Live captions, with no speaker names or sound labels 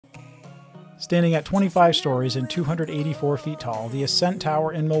Standing at 25 stories and 284 feet tall, the Ascent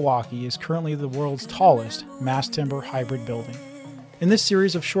Tower in Milwaukee is currently the world's tallest mass timber hybrid building. In this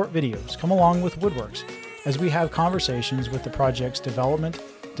series of short videos, come along with WoodWorks as we have conversations with the project's development,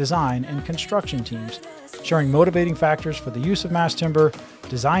 design, and construction teams, sharing motivating factors for the use of mass timber,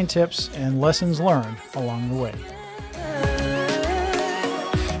 design tips, and lessons learned along the way.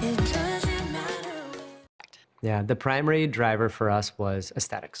 Yeah, the primary driver for us was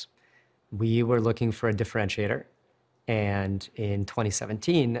aesthetics. We were looking for a differentiator, and in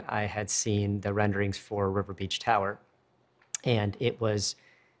 2017, I had seen the renderings for River Beach Tower, and it was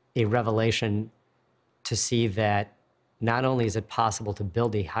a revelation to see that not only is it possible to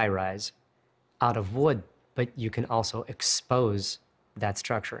build a high-rise out of wood, but you can also expose that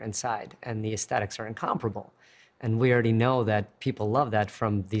structure inside, and the aesthetics are incomparable. And we already know that people love that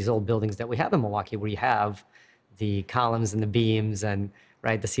from these old buildings that we have in Milwaukee, where you have the columns and the beams and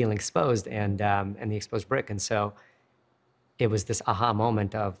the ceiling exposed and the exposed brick. And so it was this aha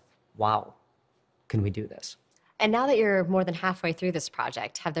moment of, wow, can we do this? And now that you're more than halfway through this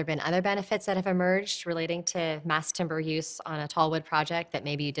project, have there been other benefits that have emerged relating to mass timber use on a tall wood project that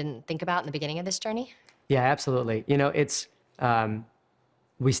maybe you didn't think about in the beginning of this journey? Yeah, absolutely. You know, it's,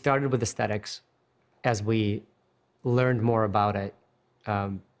 we started with aesthetics. As we learned more about it,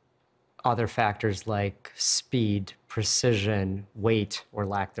 other factors like speed, precision, weight, or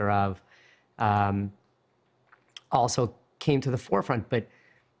lack thereof, also came to the forefront. But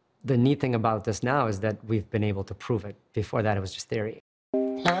the neat thing about this now is that we've been able to prove it. Before that, it was just theory.